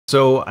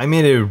So I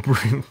made a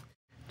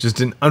just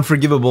an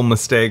unforgivable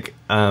mistake.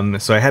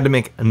 So I had to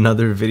make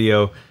another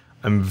video.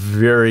 I'm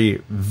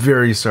very,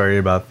 very sorry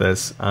about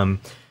this. I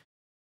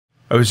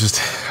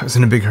was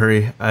in a big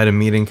hurry. I had a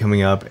meeting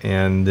coming up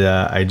and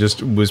I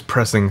just was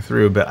pressing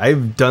through, but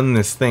I've done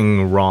this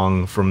thing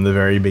wrong from the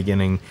very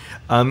beginning.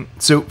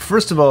 So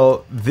first of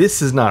all,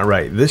 this is not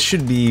right. This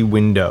should be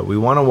window. We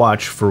want to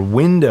watch for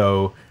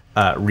window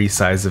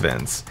resize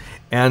events.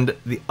 And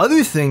the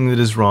other thing that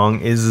is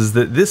wrong is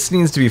that this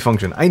needs to be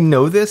function. I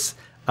know this,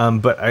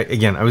 but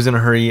again, I was in a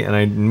hurry and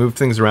I moved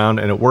things around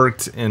and it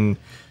worked. And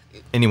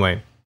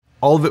anyway,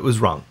 all of it was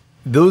wrong.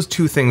 Those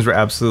two things were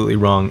absolutely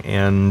wrong.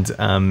 And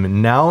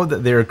now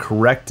that they're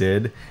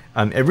corrected,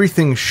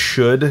 everything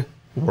should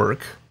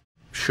work,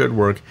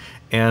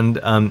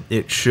 and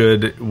it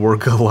should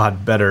work a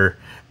lot better.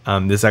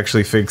 This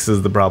actually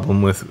fixes the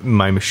problem with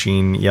my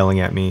machine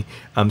yelling at me.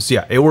 So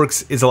yeah, it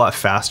works. It's a lot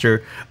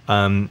faster.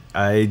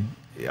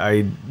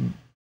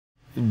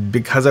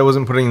 Because I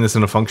wasn't putting this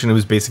in a function, it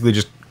was basically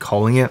just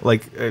calling it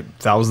like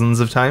thousands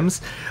of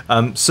times.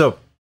 So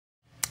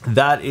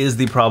that is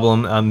the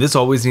problem. This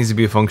always needs to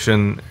be a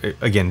function.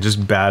 Again,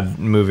 just bad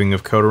moving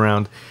of code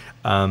around.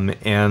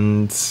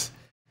 And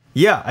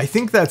yeah, I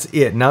think that's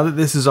it. Now that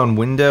this is on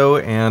window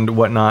and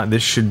whatnot,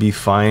 this should be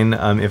fine.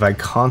 If I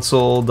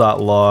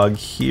console.log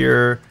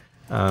here,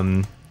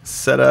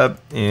 setup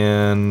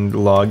and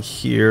log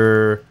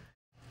here,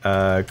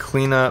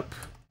 cleanup,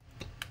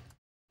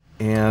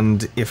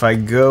 and if I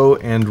go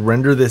and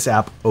render this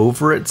app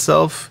over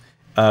itself,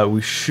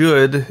 we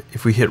should,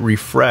 if we hit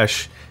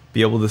refresh,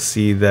 be able to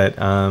see that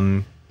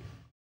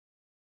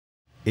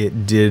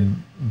it did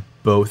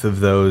both of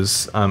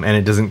those, and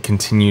it doesn't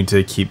continue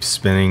to keep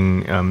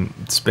spinning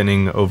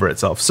over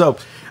itself. So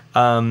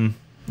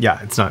yeah,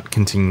 it's not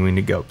continuing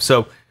to go.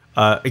 So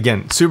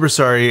again, super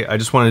sorry. I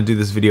just wanted to do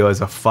this video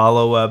as a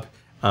follow-up,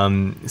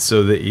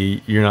 so that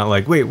you're not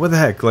like, wait, what the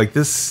heck? Like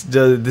this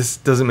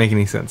doesn't make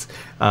any sense.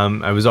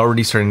 I was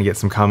already starting to get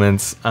some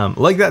comments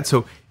like that.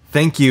 So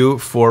thank you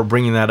for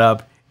bringing that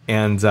up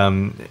and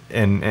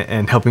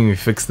helping me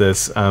fix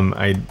this.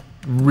 I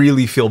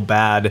really feel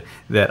bad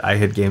that I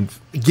had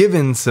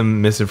given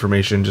some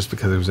misinformation just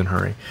because I was in a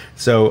hurry.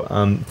 So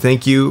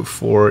thank you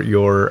for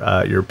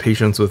your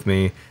patience with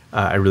me.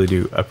 I really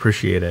do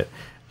appreciate it.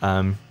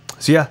 So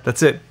yeah,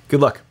 that's it.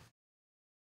 Good luck.